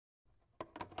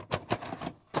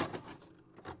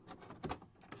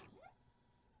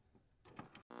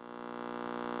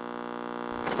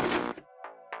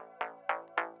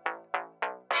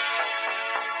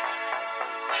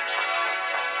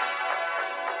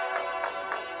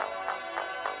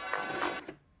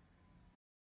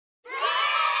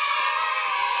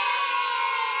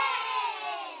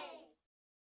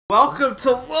Welcome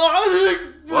to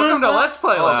Let's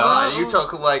Play Lounge.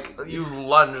 You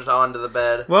lunged onto the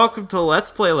bed. Welcome to Let's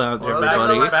Play Lounge,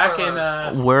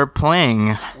 everybody. We're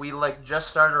playing. We just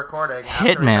started recording.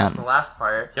 HITMAN. The last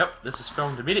part. Yep, this is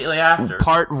filmed immediately after.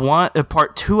 Part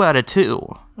 2 out of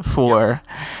 2 for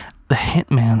the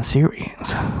HITMAN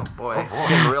series. Oh boy.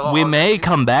 We may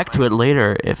come back to it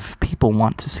later if people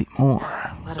want to see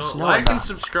more. Let us know. Like and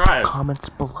subscribe. Comments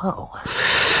below.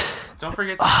 Don't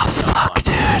forget to fuck,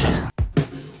 dude.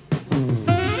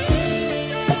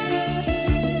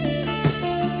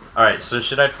 Alright, so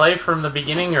should I play from the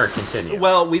beginning or continue?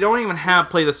 Well, we don't even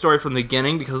play the story from the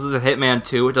beginning because this is Hitman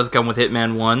 2. It doesn't come with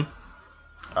Hitman 1.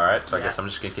 Alright, so I guess I'm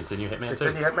just going to continue Hitman 2.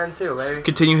 Continue Hitman 2, baby.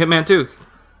 Continue Hitman 2.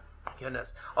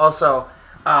 Goodness. Also,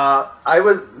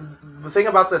 the thing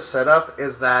about this setup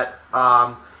is that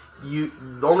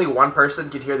only one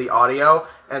person could hear the audio,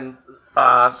 and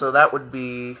so that would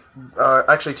be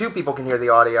actually two people can hear the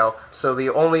audio. So the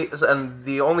only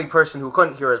person who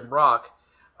couldn't hear is Brock.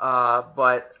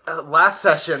 But last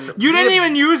session you didn't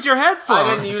even use your headphones.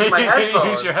 I didn't use my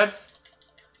headphones. Use your head.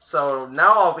 So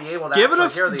now I'll be able to hear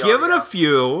the audio. Give it a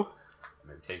few.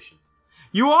 I'm impatient.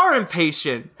 You are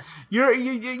impatient.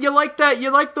 You like that.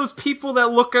 You like those people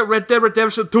that look at Red Dead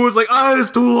Redemption 2 is like, it's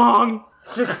too long.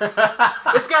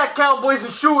 It's got cowboys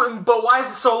and shooting, but why is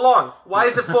it so long? Why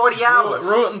is it 40 hours?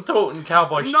 Rootin' tootin'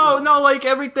 cowboy shooting. No, like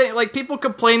everything. Like people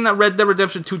complain that Red Dead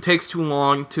Redemption 2 takes too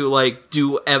long to like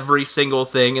do every single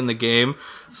thing in the game.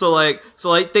 So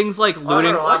things like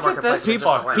looting.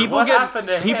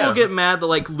 People get mad that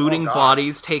like looting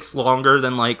bodies takes longer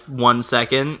than like 1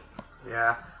 second.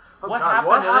 Yeah. What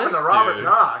happened to Robert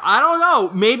Knox? I don't know.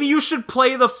 Maybe you should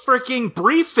play the freaking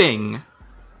briefing.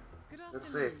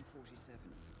 Let's see.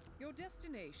 Your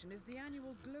destination is the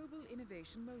annual Global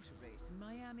Innovation Motor Race in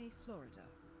Miami, Florida.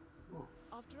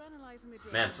 After analyzing the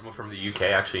data, Man, someone from the UK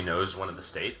actually knows one of the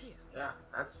states. Yeah,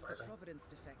 that's fine. Providence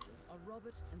defectors are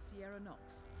Robert and Sierra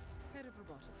Knox, head of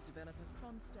robotics developer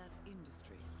Kronstadt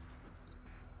Industries.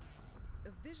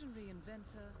 A visionary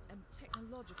inventor and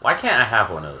technological... Why can't I have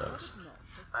one of those?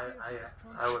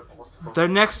 I would also... Their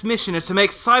next mission is to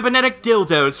make cybernetic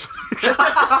dildos.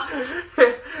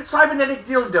 Cybernetic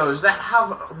dildos that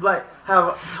have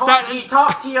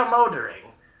top tier motoring.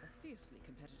 A fiercely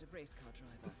competitive race car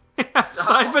driver.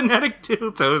 Cybernetic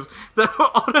dildos that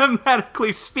will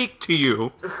automatically speak to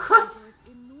you.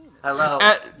 Hello,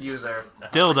 user.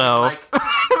 Dildo.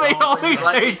 They Would only you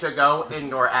like say me to go in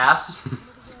your ass?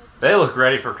 They look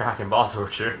ready for cock and ball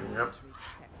torture. Yep.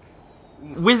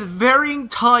 with varying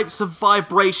types of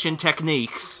vibration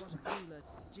techniques.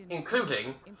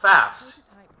 Including fast.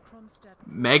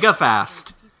 Mega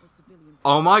fast.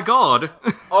 Oh my god.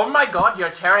 Oh my god,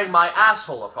 you're tearing my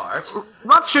asshole apart.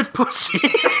 Ruptured pussy.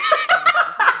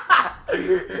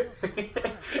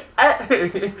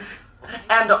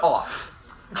 And off.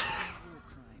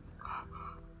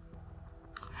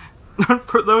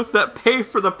 For those that pay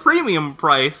for the premium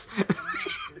price,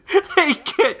 they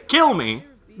can't kill me.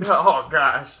 Oh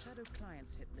gosh. Shadow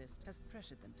client's hit list has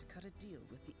pressured them to cut a deal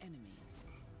with the enemy.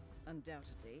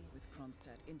 Undoubtedly, with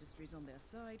Kronstadt Industries on their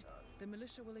side, the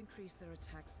militia will increase their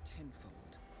attacks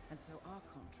tenfold. And so our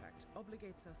contract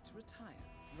obligates us to retire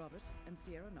Robert and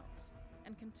Sierra Knox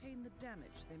and contain the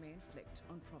damage they may inflict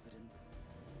on Providence.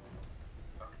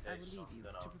 I will leave you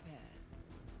to prepare.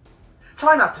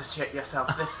 Try not to shit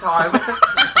yourself this time.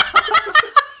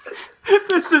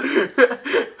 This is...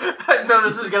 No,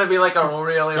 this is gonna be like a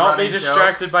really Don't be running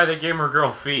distracted joke. by the gamer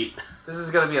girl feet. This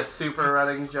is gonna be a super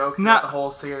running joke throughout the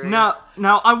whole series. Now,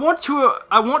 I want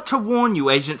to warn you,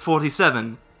 Agent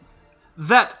 47,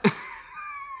 that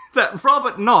that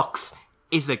Robert Knox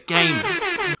is a gamer.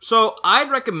 So I'd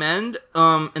recommend,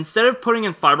 instead of putting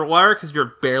in fiber wire, because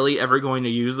you're barely ever going to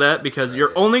use that, because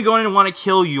you're only going to want to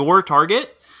kill your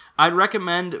target, I'd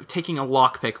recommend taking a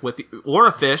lockpick with you, or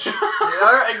a fish.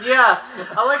 Yeah,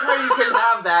 I like how you can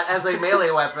have that as a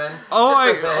melee weapon. Oh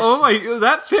my,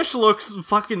 that fish looks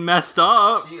fucking messed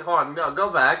up. Gee, hold on, no, go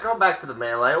back to the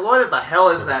melee. What the hell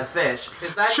is that fish?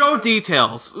 Is that Show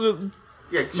details.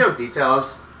 Yeah, show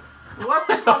details. What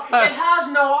the fuck? It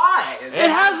has no eyes. It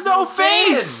has no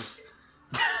face.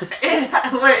 It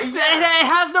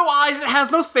has no eyes. It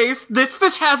has no face. This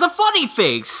fish has a funny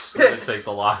face. I'm gonna take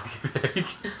the lockpick.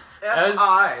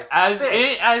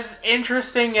 As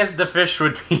interesting as the fish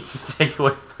would be to take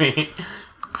with me.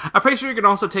 I'm pretty sure you can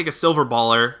also take a silver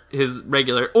baller, his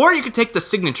regular, or you could take the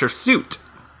signature suit.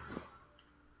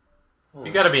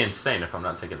 You gotta be insane if I'm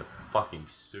not taking the fucking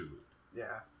suit. Yeah.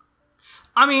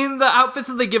 I mean, the outfits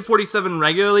that they give 47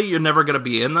 regularly, you're never gonna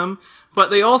be in them. But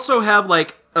they also have,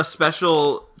 like, a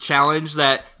special challenge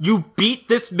that you beat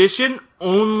this mission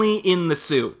only in the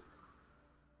suit.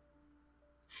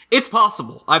 It's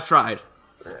possible. I've tried.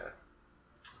 Yeah.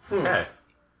 Okay.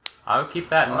 I'll keep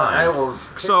that in mind. I will.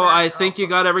 So I think you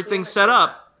got everything set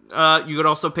up. You could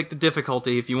also pick the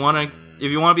difficulty if you want to. If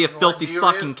you want to be a filthy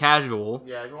fucking casual.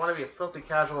 Yeah, if you want to be a filthy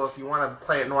casual, if you want to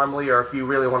play it normally, or if you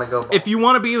really want to go. If you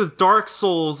want to be the Dark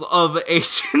Souls of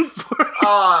Asian.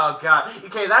 Oh god.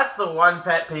 Okay, that's the one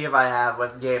pet peeve I have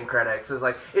with game critics. Is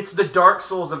like, it's the Dark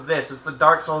Souls of this, it's the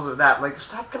Dark Souls of that. Like,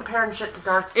 stop comparing shit to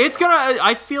Dark Souls. It's gonna.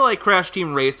 I feel like Crash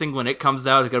Team Racing, when it comes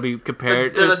out, is gonna be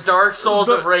compared to the Dark Souls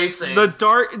of racing. The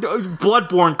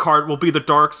Bloodborne kart will be the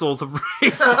Dark Souls of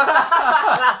racing.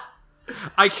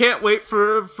 I can't wait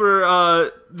for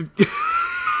All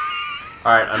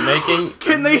right, I'm making.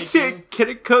 Can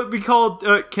it be called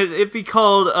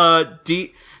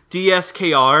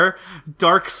DSKR,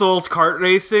 Dark Souls Kart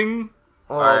Racing?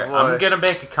 Oh, Alright, boy. I'm gonna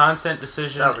make a content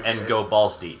decision and good. go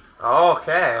balls deep.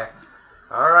 Okay.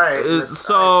 Alright.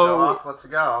 Show off. Let's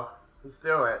go. Let's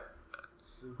do it.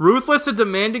 Ruthless and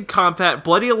demanding combat,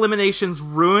 bloody eliminations,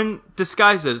 ruin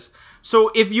disguises.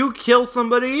 So if you kill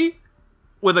somebody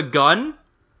with a gun,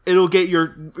 it'll get your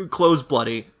clothes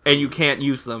bloody, and you can't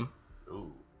use them.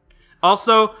 Ooh.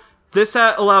 Also, this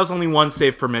allows only one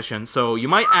save permission, so you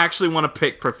might actually want to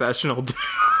pick professional.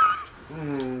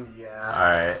 Yeah.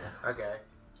 Alright. Okay.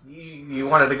 You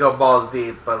wanted to go balls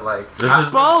deep, but like... This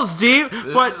is balls deep,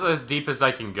 but is as deep as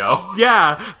I can go.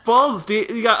 yeah, balls deep.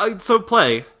 You got so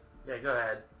play. Yeah, go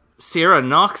ahead. Sierra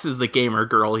Knox is the gamer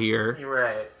girl here. You're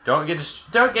right. Don't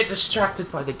get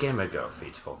distracted by the Gamer Go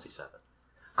feat 47.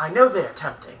 I know they're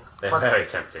tempting. They're very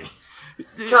tempting.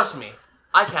 Trust me,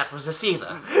 I can't resist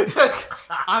either.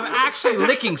 I'm actually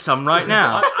licking some right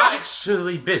now. I'm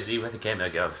actually busy with the Gamer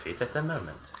Go feat at the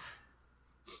moment.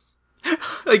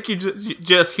 Like you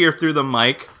just hear through the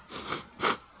mic.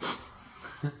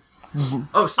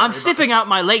 Oh, sorry I'm sniffing out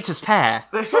my latest pair.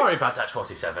 Sorry about that,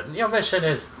 47. Your mission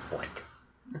is blank.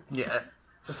 Yeah,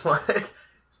 just like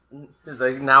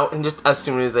now, and just as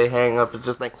soon as they hang up, it's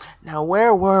just like, now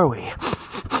where were we?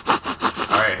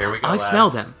 Alright, here we go. I smell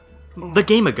them. The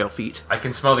Gamer Girl feet. I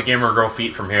can smell the Gamer Girl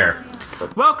feet from here.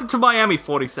 Welcome to Miami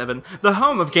 47, the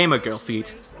home of Gamer Girl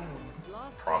feet.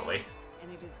 Probably.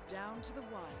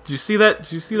 Did you see that?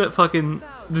 Did you see that fucking?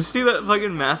 Did you see that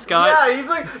fucking mascot? Yeah, he's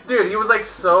like, dude, he was like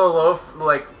so low,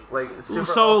 like super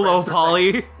So low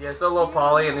poly. Yeah, so low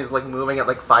poly, and he's like moving at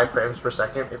like 5 frames per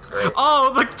second. It's great.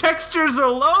 Oh, the textures are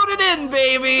loaded in,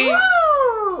 baby.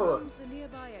 Woo!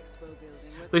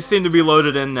 They seem to be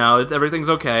loaded in now. Everything's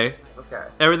okay. Okay.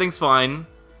 Everything's fine.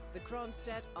 The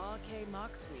Kronstadt RK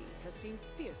Mark III has seen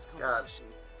fierce competition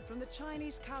from the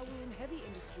Chinese Kowloon Heavy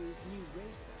Industries new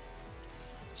racer.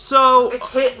 So It's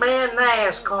Hitman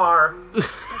NASCAR.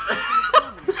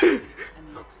 And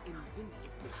looks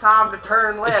invincible. It's time to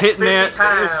turn left 50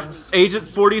 times. Agent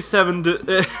 47.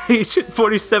 Agent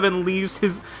 47 leaves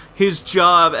his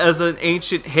job as an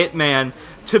ancient hitman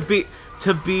to be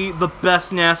the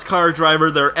best NASCAR driver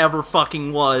there ever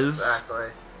fucking was. Exactly.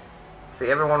 See,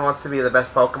 everyone wants to be the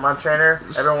best Pokemon trainer.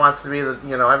 Everyone wants to be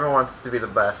everyone wants to be the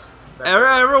best.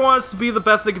 Everyone wants to be the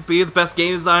best they could be, the best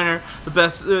game designer, the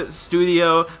best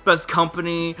studio, best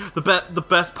company, the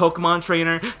best Pokemon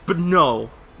trainer, but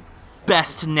no,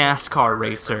 best NASCAR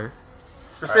racer.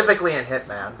 Specifically in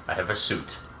Hitman. I have a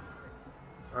suit.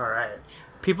 All right.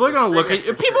 People are gonna look at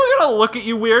you. People are gonna look at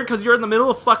you weird because you're in the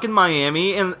middle of fucking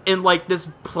Miami in like this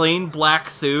plain black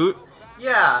suit.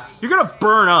 Yeah. You're gonna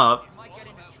burn up.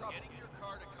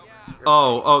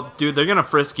 Oh, dude, they're gonna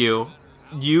frisk you.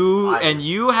 You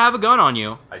have a gun on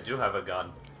you. I do have a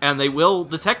gun. And they will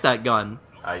detect that gun.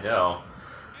 I know.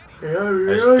 Yeah,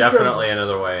 There's definitely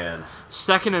another way in.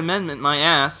 Second Amendment, my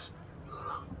ass.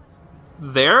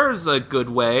 There's a good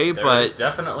way, There's but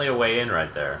definitely a way in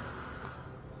right there.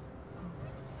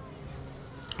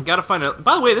 I gotta find out.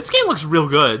 By the way, this game looks real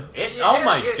good. Oh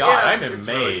my god, I'm it's amazed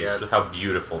really good. with how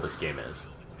beautiful this game is.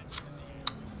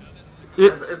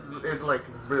 It like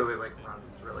really like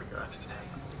runs really good.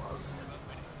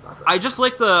 I just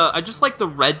like the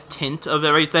red tint of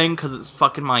everything because it's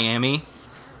fucking Miami.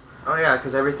 Oh yeah,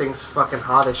 because everything's fucking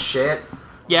hot as shit.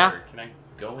 Yeah. Can I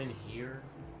go in here?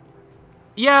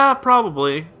 Yeah,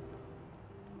 probably.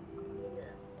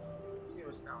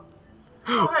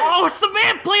 Oh, it's the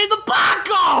man playing the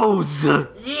bongos!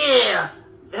 Yeah.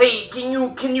 Hey, can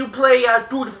you play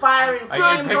through the fire and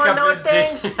flames on those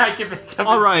things? I can pick up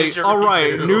All right.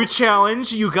 didgeridoo. New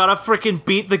challenge. You gotta freaking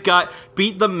beat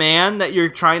the man that you're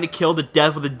trying to kill to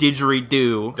death with a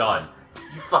didgeridoo. Done.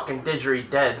 You fucking didgeridoo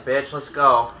dead, bitch. Let's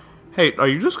go. Hey, are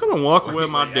you just gonna walk away with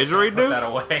my Wait, I can't put that didgeridoo?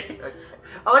 away.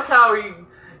 I like how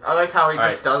I like how he just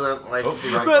Alright. doesn't like. Oh,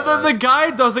 do The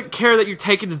guy doesn't care that you're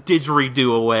taking his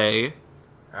didgeridoo away.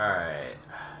 Alright.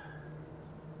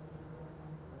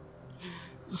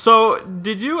 So,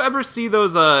 did you ever see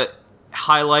those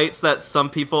highlights that some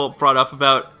people brought up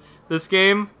about this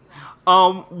game?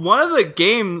 One of the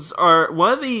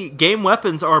game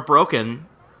weapons are broken.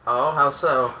 Oh, how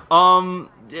so?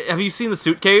 Have you seen the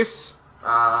suitcase?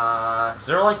 Is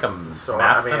there like a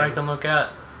map that I can look at?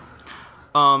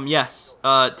 Yes.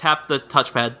 Tap the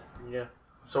touchpad. Yeah.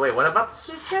 So wait, what about the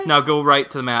suitcase? Now go right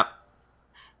to the map.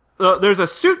 There's a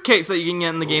suitcase that you can get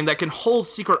in the game that can hold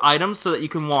secret items so that you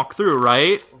can walk through,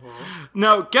 right? Mm-hmm.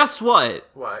 Now, guess what?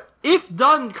 What? If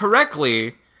done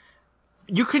correctly,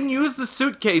 you can use the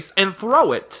suitcase and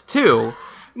throw it, too.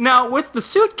 Now, with the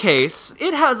suitcase,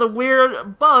 it has a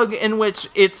weird bug in which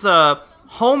it's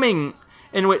homing,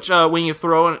 in which when you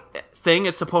throw a thing,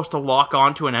 it's supposed to lock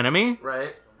onto an enemy.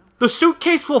 Right. The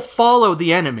suitcase will follow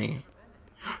the enemy.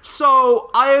 So,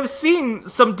 I have seen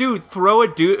some dude throw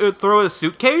a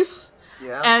suitcase,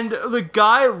 Yeah. and the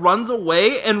guy runs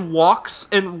away and walks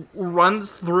and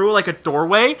runs through like a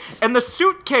doorway, and the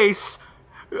suitcase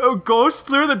goes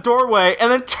through the doorway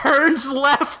and then turns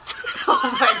left.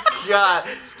 Oh my god.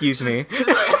 Excuse me.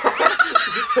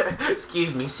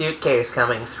 Excuse me, suitcase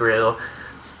coming through.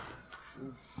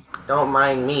 Don't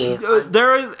mind me.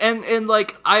 There is, and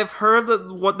like, I've heard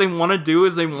that what they want to do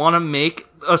is they want to make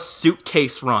a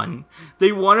suitcase run.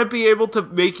 They want to be able to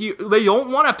make you, they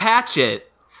don't want to patch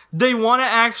it. They want to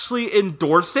actually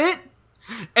endorse it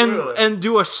and Really? and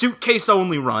do a suitcase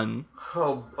only run.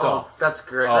 Oh, that's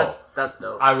great. Oh. That's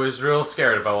dope. I was real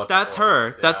scared about what That's that her.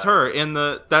 was. That's Yeah. her in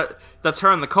that's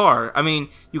her in the car. I mean,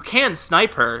 you can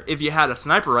snipe her if you had a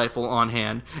sniper rifle on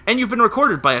hand, and you've been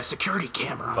recorded by a security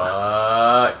camera.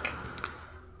 Fuck.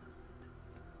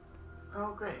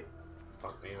 Oh, great.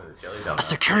 Fuck me with a jelly donut. A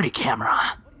security camera.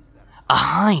 A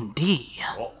hind D.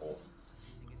 Uh-oh.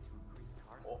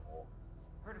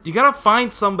 You gotta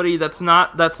find somebody that's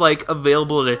like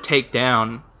available to take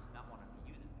down.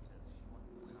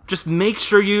 Just make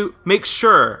sure you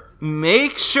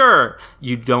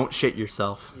don't shit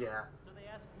yourself. Yeah.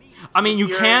 I mean, you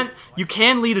can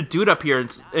lead a dude up here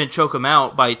and choke him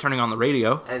out by turning on the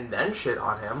radio. And then shit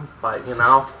on him, but you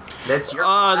know, that's your.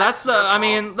 That's the. your I call.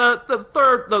 mean,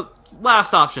 the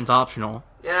last option's optional.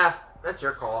 Yeah, that's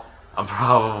your call. I'm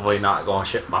probably not gonna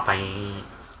shit my pants.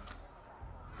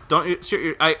 Don't shit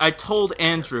your. I told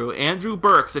Andrew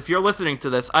Burks, if you're listening to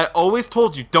this, I always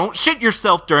told you don't shit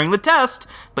yourself during the test,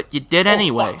 but you did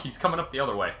anyway. Oh, fuck, he's coming up the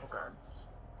other way. Okay.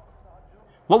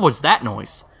 What was that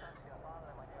noise?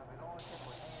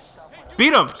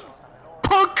 Beat him,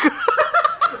 punk.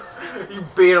 You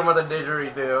beat him with a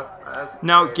didgeridoo. That's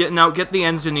Now great. get the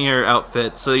engineer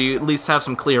outfit so you at least have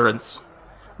some clearance.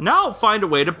 Now find a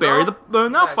way to bury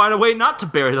find a way not to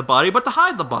bury the body, but to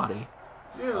hide the body.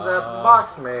 Use that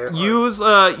box, mate. Use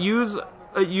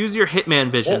your Hitman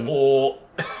vision. Oh.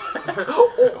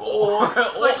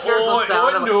 It's like here's the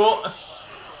sound of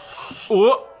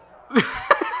Oh.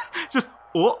 Just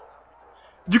oh.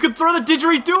 You can throw the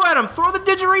didgeridoo at him. Throw the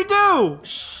didgeridoo.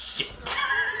 Shit.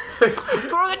 Throw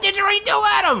the didgeridoo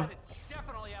at him.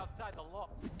 Definitely outside the law.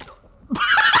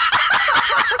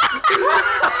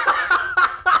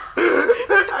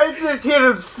 I just hit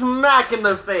him smack in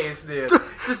the face, dude.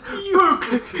 Just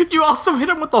You also hit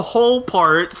him with the whole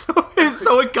part, so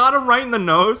it got him right in the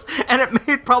nose, and it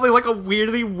made probably like a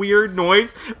weirdly weird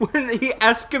noise when he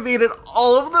excavated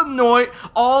all of the noise,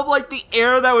 all of like the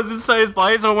air that was inside his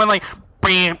body, so it went like,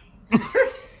 bam.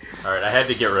 Alright, I had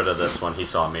to get rid of this one. He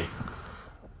saw me.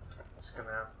 Just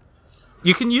gonna.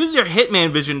 You can use your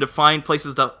Hitman vision to find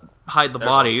places to hide the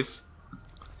bodies.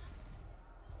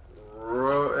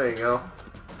 There you go.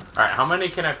 Alright, how many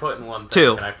can I put in one thing?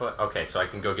 2. Can I put? Okay, so I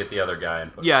can go get the other guy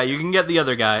and put. Yeah, you can get the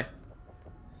other guy.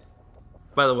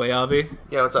 By the way, Avi,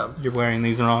 Yeah, what's up? you're wearing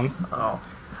these wrong. Oh,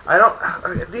 I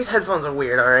don't. These headphones are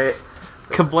weird. All right.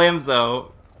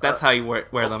 Kablamzo. That's how you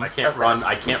wear them. I can't run.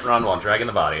 I can't run while dragging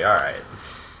the body. Alright.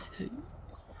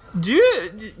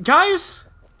 Guys,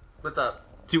 What's up?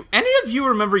 do any of you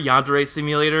remember Yandere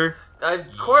Simulator?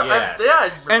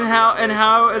 Yes. Yeah. And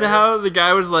how the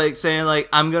guy was like saying like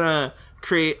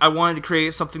I wanted to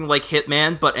create something like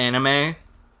Hitman but anime.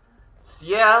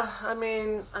 Yeah, I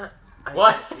mean.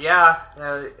 What? Yeah,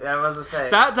 that was the thing.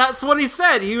 That's what he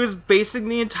said. He was basing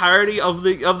the entirety of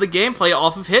the gameplay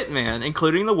off of Hitman,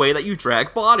 including the way that you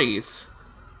drag bodies.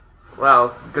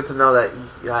 Well, good to know that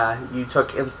you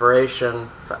took inspiration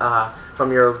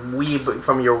from your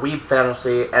weeb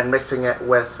fantasy and mixing it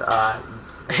with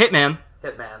Hitman.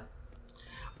 Hitman.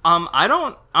 I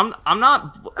don't. I'm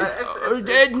not.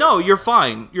 No, you're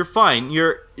fine. You're fine.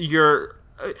 You're.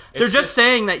 They're just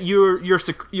saying that you're.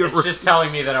 It's just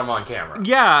telling me that I'm on camera.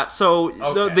 Yeah. So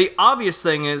Okay. the obvious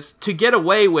thing is to get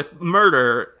away with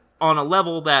murder on a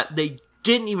level that they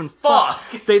didn't even Fuck.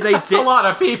 That's did, a lot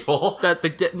of people. that they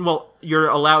didn't. Well, you're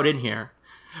allowed in here.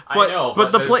 I know,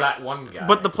 but there's the that one guy.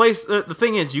 But the place, the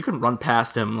thing is, you can run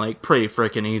past him like pretty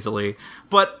freaking easily.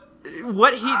 But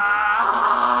what he?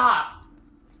 Ah!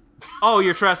 Oh,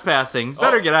 you're trespassing.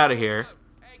 Better get out of here.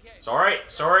 Sorry.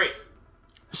 Sorry.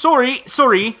 Oh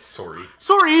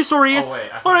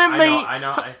wait, I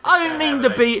know. I didn't mean to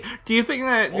be. Do you think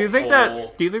that? Do you think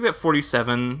that? Do you think that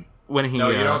 47 when he? No,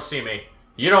 you don't see me.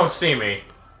 You don't see me.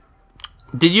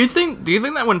 Did you think? Do you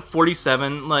think that when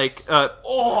 47 like my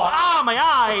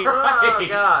eye Oh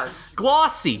gosh.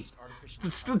 glossy,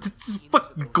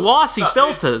 glossy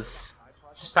filters.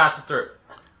 Just pass it through.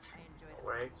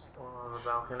 Wait, on the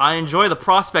balcony. I enjoy the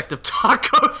prospect of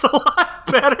tacos a lot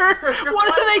better.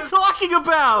 What are they talking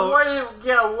about?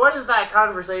 What is that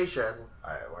conversation?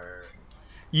 Alright, where?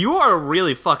 You are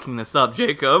really fucking this up,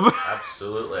 Jacob.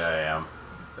 Absolutely, I am.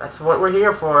 That's what we're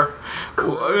here for.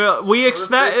 We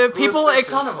expect people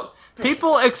Son of a bitch.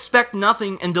 people expect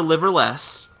nothing and deliver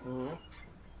less.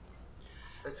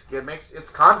 It's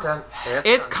content.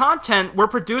 It's content. We're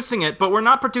producing it, but we're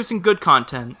not producing good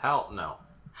content. Hell no.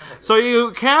 So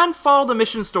you can follow the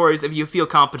mission stories if you feel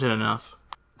competent enough.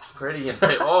 Pretty.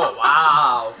 Oh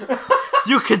wow.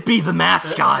 You could be the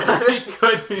mascot. It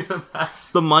could be the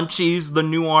best. The Munchies, the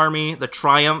New Army, the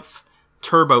Triumph,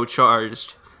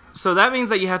 turbocharged. So that means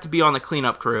that you have to be on the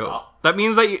cleanup crew. Stop. That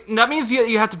means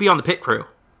you have to be on the pit crew.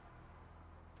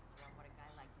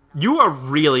 You are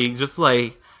really just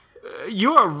like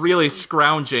you are really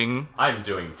scrounging. I'm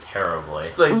doing terribly.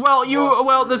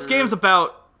 Well, this game's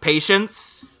about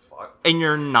patience, Fuck. and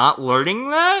you're not learning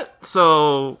that.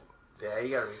 So Yeah, you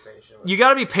gotta be patient. you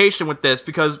gotta be patient with this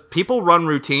because people run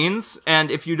routines, and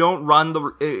if you don't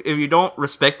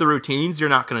respect the routines, you're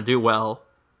not gonna do well.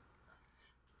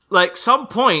 Like some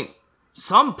point,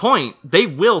 they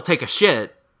will take a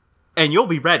shit, and you'll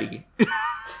be ready.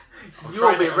 You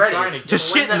will be ready.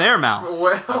 Just shit in their mouth.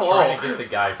 I'm trying to get the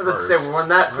guy I was about to first. say when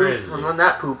that Where is he? when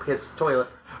that poop hits the toilet.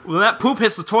 When that poop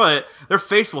hits the toilet, their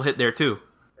face will hit there too.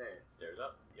 Stairs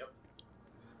up. Yep.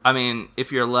 I mean,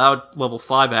 if you're allowed level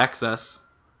 5 access,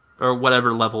 or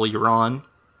whatever level you're on.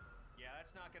 Yeah,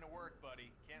 that's not gonna work,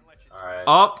 buddy. Can't let you. Alright.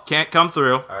 Oh, can't come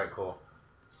through. Alright, cool.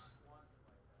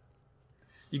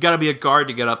 You gotta be a guard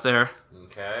to get up there.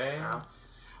 Okay.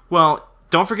 Well,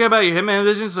 don't forget about your Hitman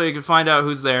vision so you can find out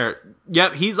who's there.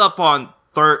 Yep, he's up on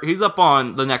he's up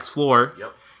on the next floor.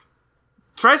 Yep.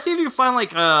 Try to see if you can find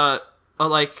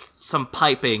like some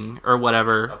piping or A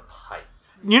whatever. pipe.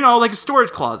 You know, like a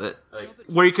storage closet Like,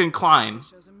 where you can climb,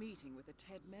 Shows a meeting with a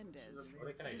Ted Mendez.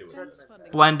 what can I do with Defense this?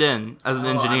 funding blend in as an Oh,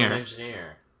 I'm engineer. an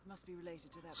engineer. must be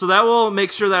related to that. So that will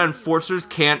make sure that enforcers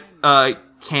can't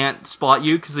spot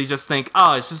you because they just think,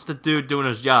 oh, it's just a dude doing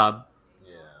his job.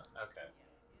 Yeah, okay.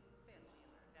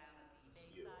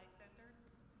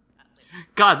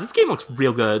 God, this game looks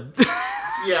real good.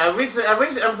 Yeah, at least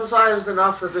emphasized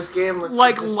enough that this game looks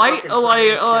like just light, fucking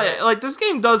pretty as shit. like this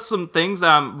game does some things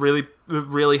that I'm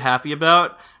really happy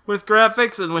about with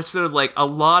graphics, in which there's like a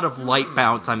lot of light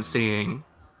bounce I'm seeing.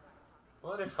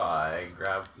 What if I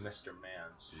grab Mr.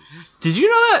 Man's? Did you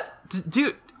know that,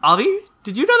 dude, Avi?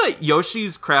 Did you know that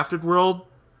Yoshi's Crafted World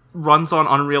runs on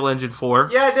Unreal Engine 4?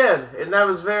 Yeah, I did, and that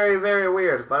was very, very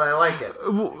weird, but I like it.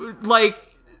 Like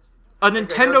a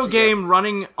Nintendo Yoshi game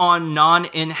running on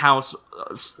non-in-house.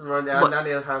 Run What? none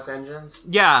of the house engines.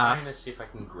 I'm Yeah. trying to see if I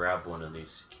can grab one of these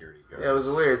security guards. Yeah, it was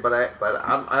weird, but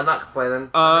I'm not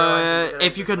complaining. I realized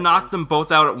If you could knock them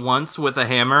both out at once with a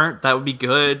hammer, that would be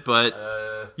good.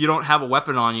 But you don't have a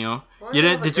weapon on you. Why You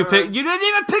didn't? not Did a you pick? gun? You didn't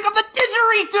even pick up the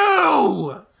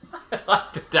didgeridoo. I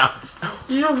left it down.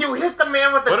 You hit the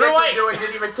man with the What do I- didgeridoo and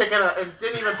didn't even pick it up. And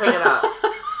didn't even pick it up.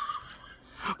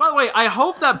 By the way, I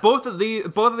hope that both of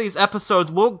these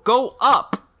episodes will go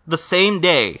up the same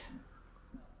day.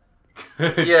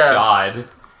 Yeah. God.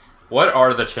 What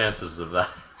are the chances of that?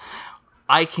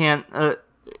 I can't.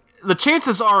 The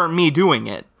chances are me doing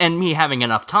it and me having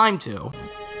enough time to.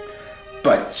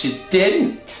 But you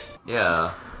didn't.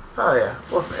 Yeah. Oh yeah,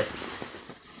 we'll see.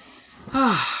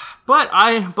 But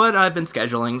I've been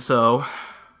scheduling, so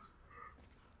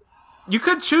you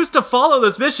could choose to follow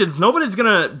those missions. Nobody's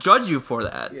gonna judge you for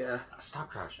that. Yeah. Stop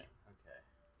crashing. Okay.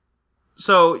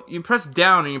 So you press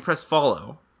down and you press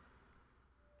follow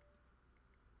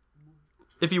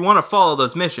if you want to follow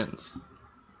those missions.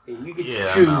 You get Yeah,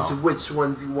 to choose no. which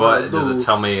ones you want But to do. does it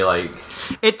tell me, like...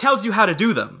 It tells you how to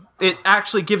do them. it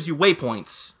actually gives you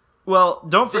waypoints. Well,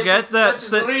 don't forget that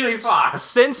really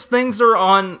fast. since things are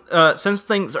on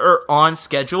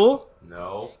schedule.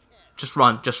 No. Just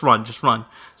run.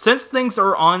 Since things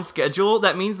are on schedule,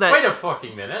 that means that. Wait a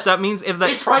fucking minute. That means if that.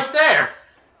 He's right there.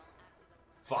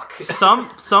 Fuck.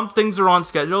 Some things are on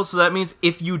schedule, so that means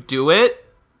if you do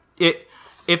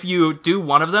if you do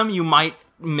one of them, you might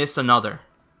miss another.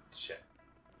 Shit.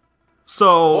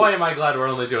 So. Boy, am I glad we're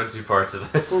only doing 2 parts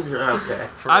of this. Okay.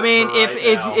 I mean,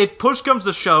 if push comes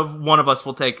to shove, one of us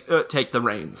will take the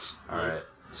reins. All right.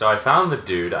 So I found the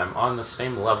dude. I'm on the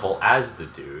same level as the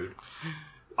dude.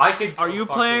 I could. Are you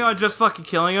planning on just fucking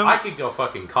killing him? I could go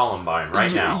fucking Columbine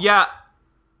right now. Yeah.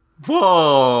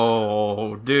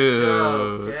 Whoa, dude.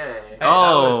 Okay. Hey,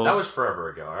 Oh. that was forever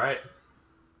ago. All right.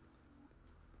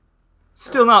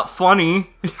 Still not funny.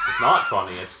 It's not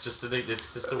funny. It's just a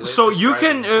way. So of you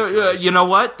can, describing the situation. you know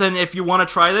what? Then if you want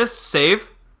to try this, save.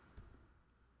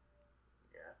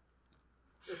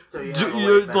 Just so you Do, have a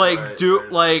you, way back. like Right, do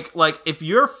right. like if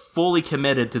you're fully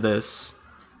committed to this,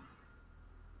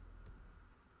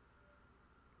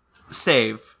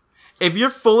 save. If you're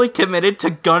fully committed to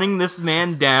gunning this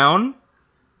man down,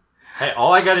 Hey,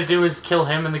 all I gotta do is kill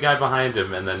him and the guy behind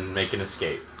him, and then make an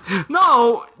escape.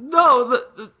 no,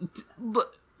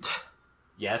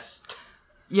 Yes.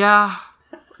 yeah.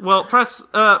 Well, press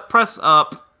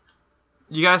up.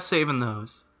 You guys saving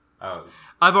those. Oh.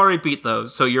 I've already beat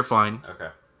those, so you're fine. Okay.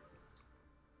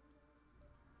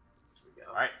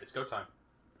 All right, it's go time.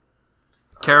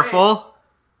 Careful. All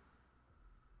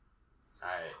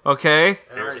right. Okay.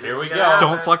 Here we go.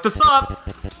 Don't fuck this up.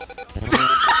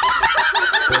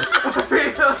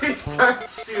 Really start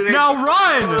shooting. Now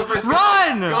run!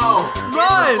 Run! Go!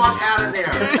 Run! Get the fuck out of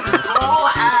there! All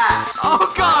ass!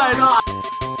 Oh god!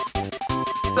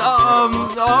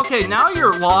 Okay, now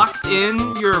you're locked in.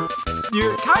 You're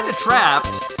kind of trapped.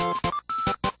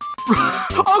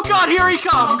 Oh god, here he Oh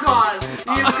comes! god!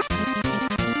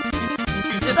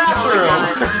 The bathroom.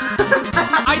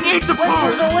 I need to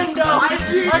There's poop! a window.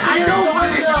 I know!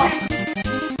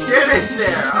 Get in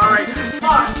there! Alright,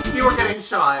 fuck! You were getting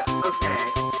shot. Okay.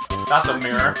 That's a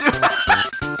mirror.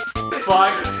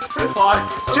 Fuck.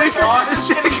 Getting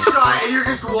shot and you're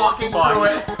just walking Fuck. through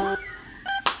it.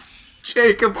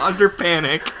 Jacob under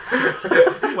panic.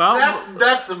 Well,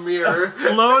 That's a mirror.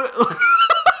 load.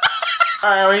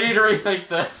 Alright, we need to rethink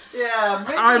this. Yeah,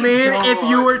 maybe I mean, if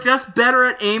you don't. were just better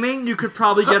at aiming, you could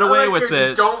probably get away Like, with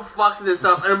just it. Don't fuck this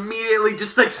up and immediately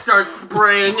just like start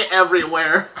spraying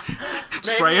everywhere.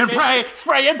 Spray and pray!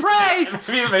 Spray and pray!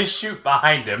 Maybe if I shoot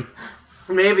behind him.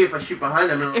 Maybe if I shoot behind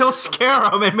him, It'll scare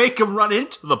him and make him run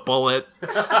into the bullet.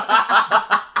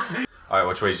 Alright,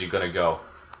 which way is you gonna go?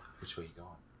 Which way you going?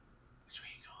 Which way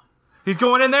you going? He's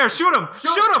going in there. Shoot him!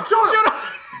 Shoot him!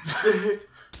 Shoot him!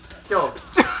 Kill him.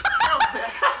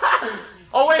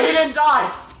 Oh wait, he didn't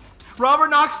die! Robert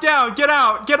knocks down. Get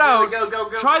out. Get out. Go.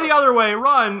 Try the other way.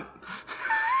 Run.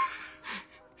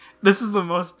 This is the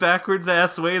most backwards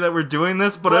ass way that we're doing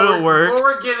this, but it'll work. But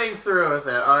we're getting through with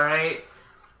it, alright?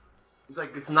 It's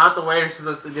like, it's not the way you're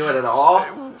supposed to do it at all.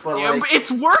 But Yeah, like, but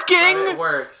it's working. it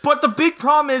works. But the big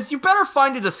problem is you better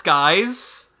find a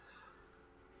disguise.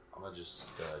 I'm gonna just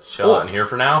chill out in here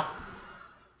for now.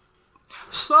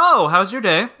 So, how's your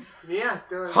day? Yeah,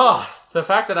 doing Oh, the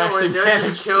fact that I No, actually we're managed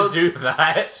just to killed- do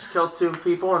that. Killed 2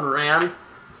 people and ran.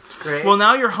 It's great. Well,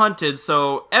 now you're hunted,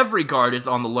 so every guard is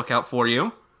on the lookout for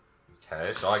you.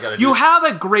 Okay, so all I gotta do You is... have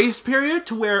a grace period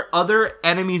to where other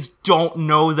enemies don't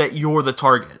know that you're the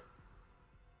target.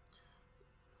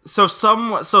 So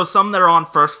some that are on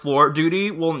first floor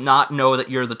duty will not know that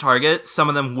you're the target. Some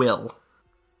of them will.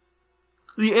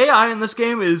 The AI in this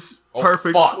game is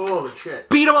perfect. Fuck. Holy shit.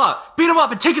 Beat him up! Beat him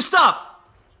up and take his stuff!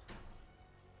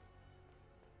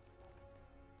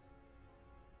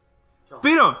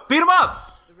 Beat him! Beat him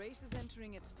up! The race is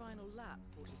entering its final lap,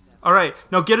 47. Alright,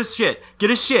 now get his shit. Get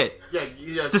his shit.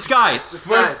 Yeah. Disguise.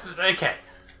 Okay.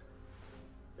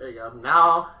 There you go.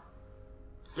 Now,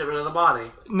 get rid of the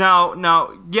body.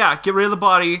 Now, yeah, get rid of the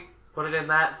body. Put it in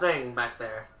that thing back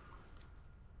there.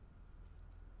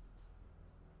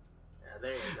 Yeah,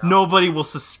 there you go. Nobody will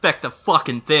suspect a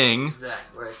fucking thing.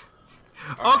 Exactly.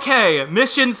 Okay,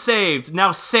 mission saved.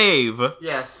 Now save.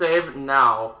 Yeah, save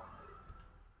now.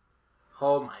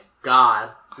 Oh my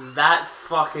god. That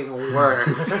fucking worked.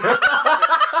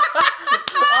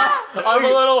 I'm a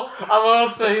little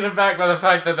taken aback by the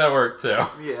fact that that worked too.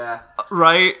 Yeah.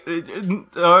 Right?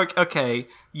 Okay,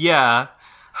 yeah.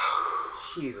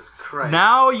 Jesus Christ.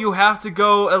 Now you have to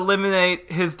go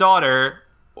eliminate his daughter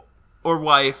or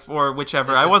wife or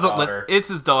whichever. I his wasn't daughter. listening. It's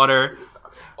his daughter.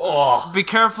 Oh, Be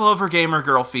careful of her gamer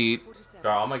girl feet. 47.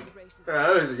 girl, I'm like, The race is That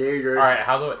was dangerous. All right,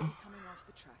 how do I? coming off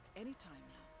the track any time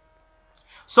now.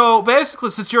 So basically,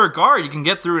 since you're a guard, you can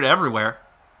get through it everywhere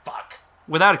Fuck.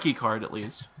 without a key card, at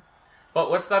least. But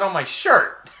what's that on my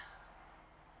shirt?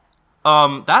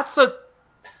 That's a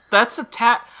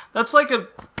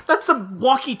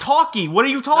walkie-talkie. What are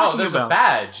you No, talking there's about? a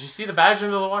badge. You see the badge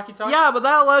under the walkie-talkie? Yeah, but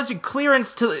that allows you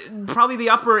clearance to probably the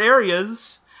upper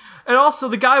areas. And also,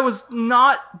 the guy was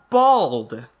not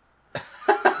bald.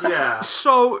 Yeah.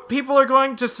 So, people are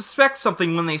going to suspect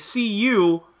something when they see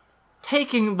you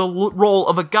taking the role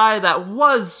of a guy that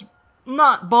was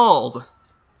not bald.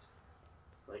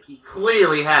 Like, he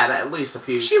clearly had at least a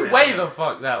few... She way the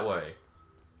fuck that way.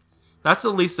 That's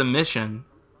at least a mission.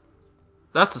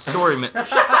 That's a story mission.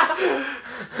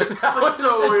 That was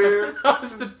so weird. That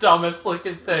was the dumbest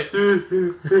looking thing.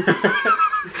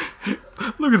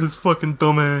 Look at this fucking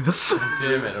dumbass.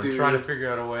 Damn it, I'm trying to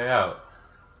figure out a way out.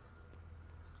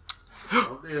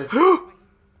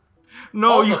 No,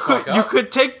 Hold you the fuck could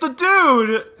up. take the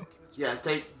dude. Yeah,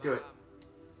 do it.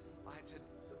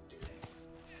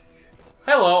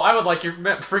 Hello, I would like your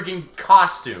freaking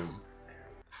costume.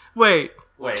 Wait,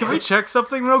 Wait. can we check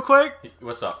something real quick?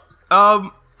 What's up?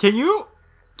 Can you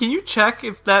check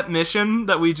if that mission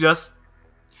that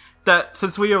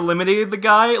since we eliminated the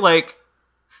guy, like,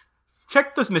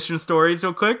 check this mission stories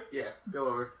real quick. Yeah, go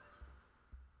over.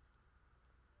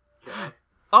 Okay.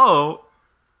 Oh,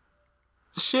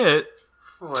 shit.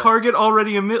 What? Target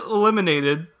already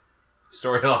eliminated.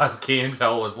 Story lost, key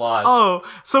intel was lost. Oh,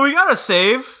 so we gotta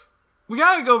save. We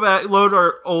gotta go back, load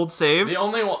our old save. The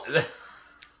only one...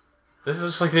 This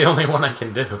is just like the only one I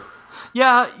can do.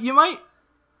 Yeah, you might...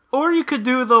 Or you could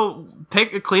do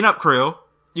the cleanup crew.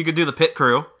 You could do the pit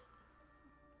crew.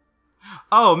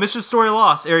 Oh, mission story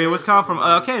lost. Area was come from...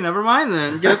 Okay, never mind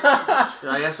then. Guess...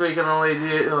 I guess we can only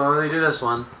do this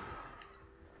one.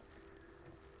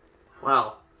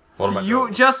 Wow. What am I You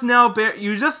doing? just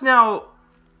now...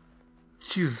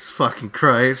 Jesus fucking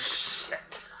Christ.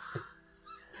 Shit.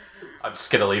 I'm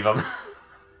just gonna leave him.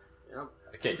 Yep.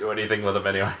 I can't do anything with him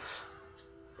anyways.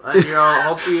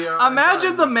 Hope you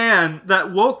Imagine the man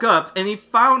that woke up and he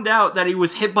found out that he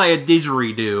was hit by a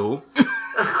didgeridoo.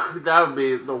 That would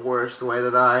be the worst way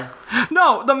to die.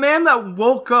 No, the man that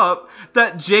woke up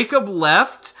that Jacob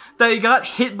left, that he got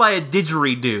hit by a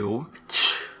didgeridoo.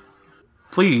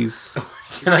 Please.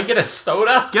 Can I get a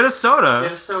soda? Get a soda.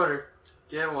 Get a soda.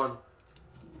 Get one.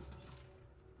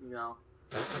 No.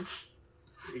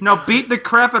 No, beat the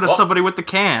crap out of Oh. somebody with the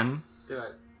can. Do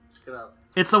it. Get up.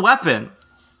 It's a weapon.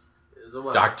 It's a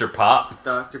weapon. Dr. Pop.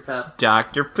 Dr. Pep.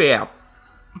 Dr. Pip.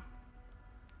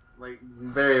 Like,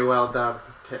 very well done,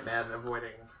 Hitman,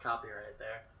 avoiding copyright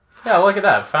there. Yeah, look at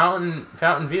that. Fountain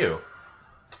view.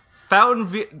 Fountain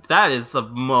View. That is the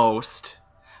most.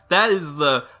 That is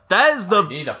the. I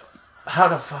need a... How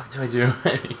the fuck do I do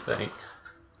anything?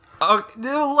 Like,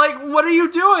 what are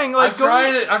you doing? Like,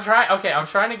 I'm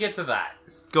trying to get to that.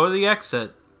 Go to the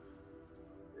exit.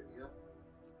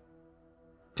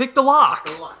 Pick the lock.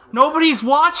 The lock. Nobody's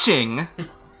watching. There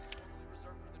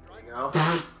you go.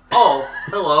 Oh,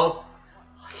 hello.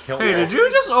 Hey, did you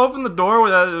just open the door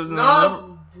without?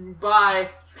 No. Bye.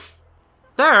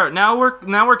 There. Now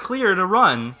we're clear to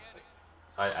run.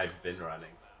 I've been running.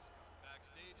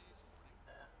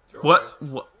 What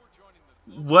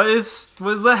does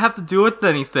that have to do with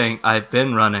anything? I've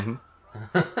been running.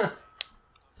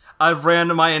 I've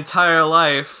ran my entire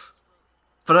life,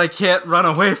 but I can't run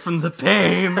away from the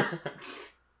pain.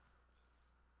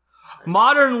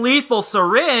 Modern lethal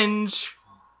syringe.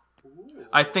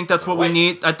 I think that's what we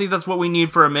need. I think that's what we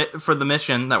need for the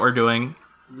mission that we're doing.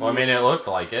 Well, I mean, it looked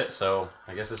like it, so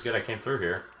I guess it's good I came through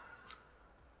here.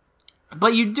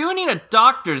 But you do need a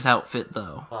doctor's outfit,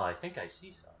 though. Well, I think I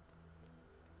see some.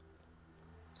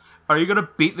 Are you gonna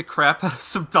beat the crap out of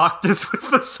some doctors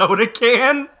with a soda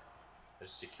can?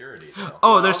 There's security, though.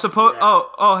 Oh, they're supposed. yeah.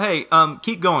 Oh, hey,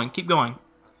 keep going.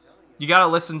 You gotta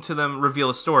listen to them reveal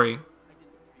a story.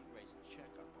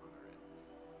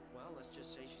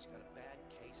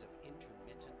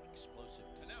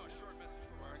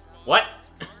 What?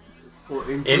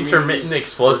 Intermittent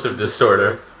explosive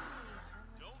disorder.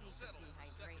 Now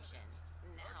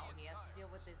he has to deal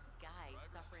with this guy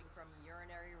suffering from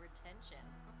urinary retention.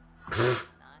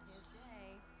 Not his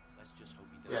day. Let's just hope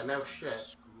he Yeah, doesn't no shit.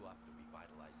 screw up the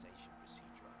revitalization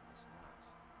procedure on this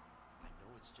nuts. I know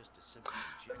it's just a simple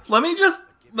injection.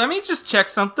 Let me just check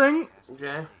something.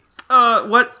 Okay.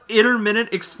 What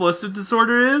intermittent explosive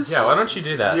disorder is? Yeah, why don't you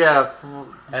do that? Yeah.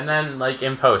 And then, like,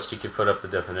 in post, you could put up the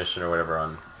definition or whatever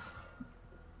on...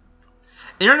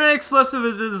 Intermittent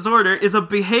explosive disorder is a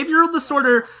behavioral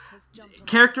disorder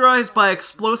characterized by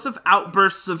explosive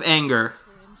outbursts of anger,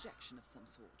 For an injection of some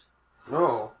sort.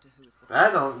 Oh, Doctor who is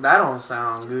that don't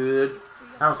sound good.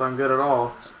 That don't sound good at all.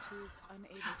 who is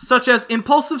unable to such as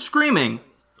impulsive screaming.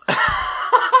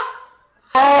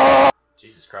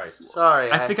 Jesus Christ.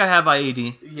 Sorry, I think I have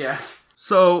IED. yeah.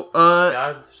 So,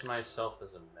 Establish myself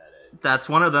as a medic. that's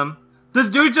one of them. This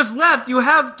dude just left. You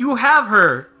have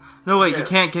her. No, wait, you Yeah.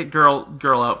 can't get girl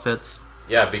outfits.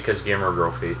 Yeah, because gamer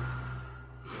girl feet.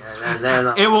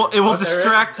 Yeah, It will But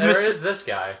distract there Mr. is this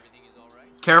guy.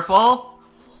 Careful.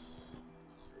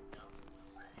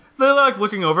 They're like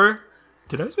looking over.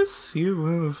 Did I just see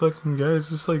one of the fucking guys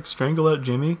just like strangle out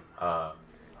Jimmy?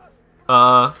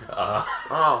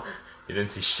 Oh, You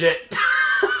didn't see shit.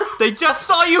 They just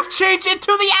saw you change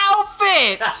into the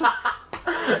outfit!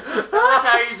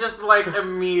 how you just like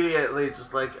immediately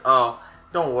just like, oh,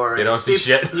 don't worry. You don't see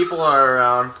shit. People are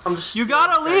around. I'm just. You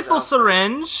got a lethal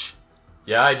syringe.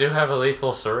 Yeah, I do have a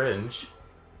lethal syringe.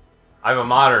 I have a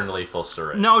modern lethal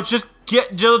syringe. No, just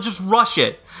rush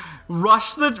it.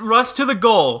 Rush to the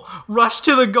goal. Rush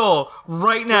to the goal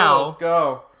right now.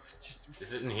 Go.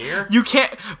 Is it in here? You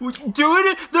can't do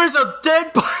it. There's a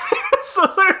dead body. There's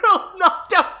a literal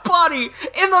knocked out body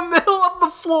in the middle of the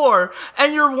floor,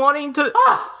 and you're wanting to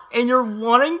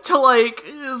like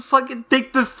fucking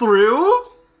think this through.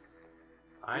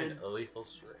 I had a lethal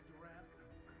syringe.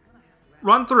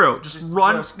 Run through. Just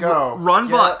run. Just go. Run,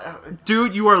 Get- but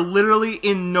dude, you are literally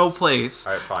in no place.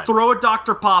 Alright, fine. Throw a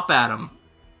Dr. Pop at him.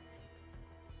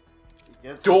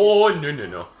 Oh,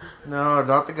 no. No,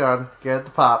 not the gun. Get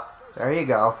the pop. There you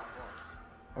go.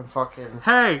 And fucking.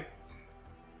 Hey.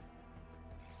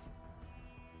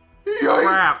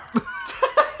 Crap.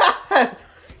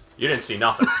 You didn't see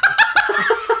nothing.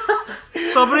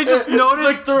 Somebody just noticed.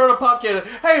 like throwing a pop can.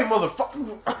 Hey,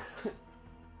 motherfucker!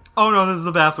 Oh no, this is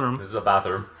the bathroom. This is a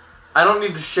bathroom. I don't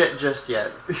need to shit just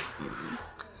yet.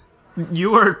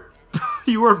 You are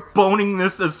boning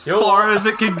this as far as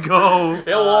it can go.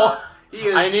 Hello. He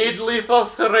is, I need lethal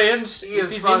syringe. He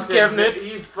is It is in fucking, cabinet.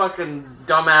 He's fucking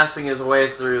dumbassing his way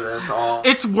through this all.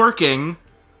 It's working.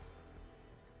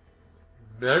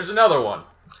 There's another one.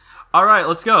 All right,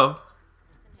 let's go.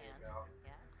 in hand.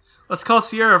 Yes. Let's call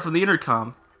Sierra from the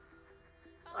intercom.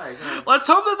 Alright, Let's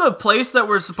hope that the place that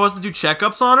we're supposed to do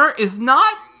checkups on her is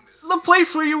not the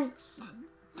place where you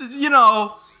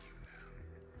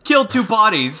killed 2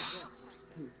 bodies.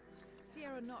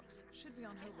 Sierra Knox should be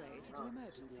on her way to the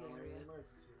emergency area. I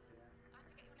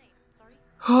forget your name. Sorry.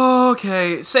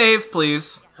 Okay, save,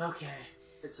 please. Okay.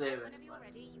 It's saving. Whenever you're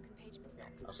ready, you can page Miss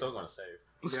Knox. I'm still gonna save.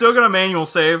 Still gonna manual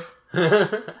save.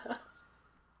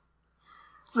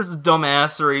 This is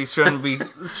dumbassery. Shouldn't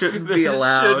be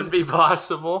allowed. Shouldn't be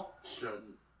possible. Shouldn't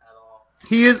at all.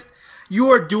 You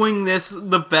are doing this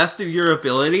the best of your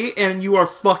ability, and you are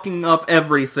fucking up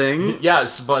everything.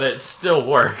 Yes, but it still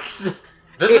works.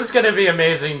 This is gonna be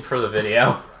amazing for the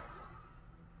video.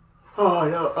 Oh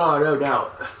no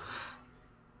doubt.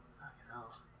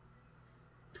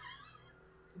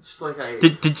 Just like I.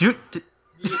 Did you?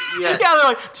 Yes. Yeah, they're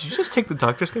like, did you just take the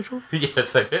doctor schedule?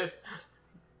 Yes, I did.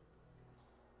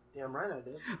 Damn right I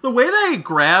did. The way that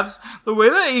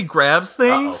he grabs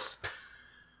things.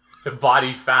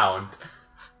 Body found.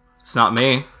 It's not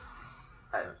me.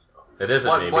 It isn't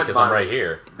What- me what because I'm body? right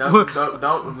here.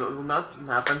 Don't nothing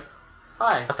happened.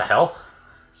 Hi. What the hell?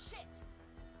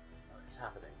 What's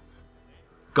happening?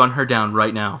 Gun her down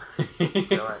right now. Gun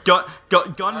her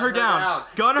her down. down.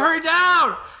 Gun her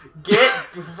down. Get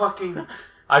fucking.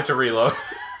 I have to reload.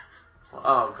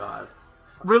 Oh god.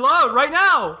 Reload right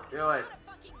now. Do it.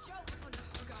 Fucking joke.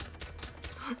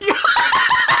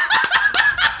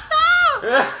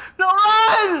 No,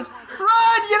 run!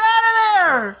 Run! Get out of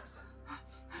there!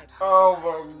 Oh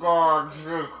my god,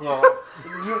 Zuko.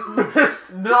 You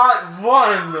missed not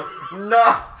one,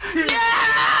 not two.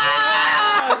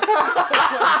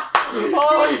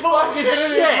 Holy fucking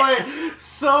shit!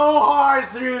 So hard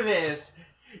through this.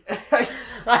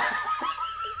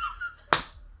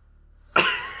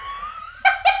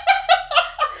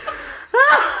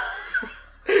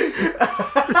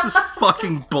 This is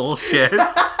fucking bullshit. When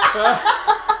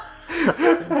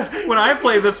I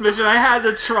played this mission, I had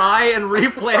to try and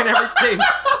replan everything.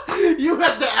 You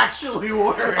had to actually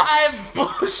work. I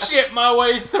bullshit my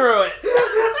way through it.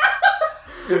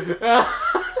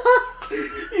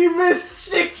 You missed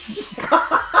 6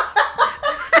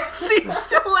 shots. He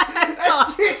still had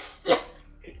time.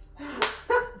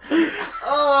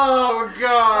 Oh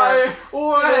god.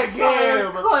 What a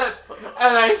game. Clip,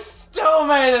 and I still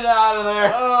made it out of there.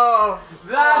 Oh,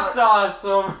 That's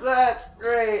awesome. that's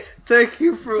great. Thank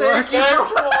you for watching. Thanks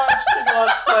for watching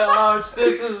Let's Play Lounge.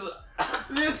 This is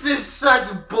This is such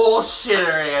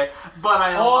bullshittery, but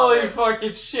I love Holy it.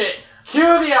 fucking shit. Cue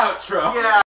the outro.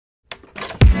 Yeah.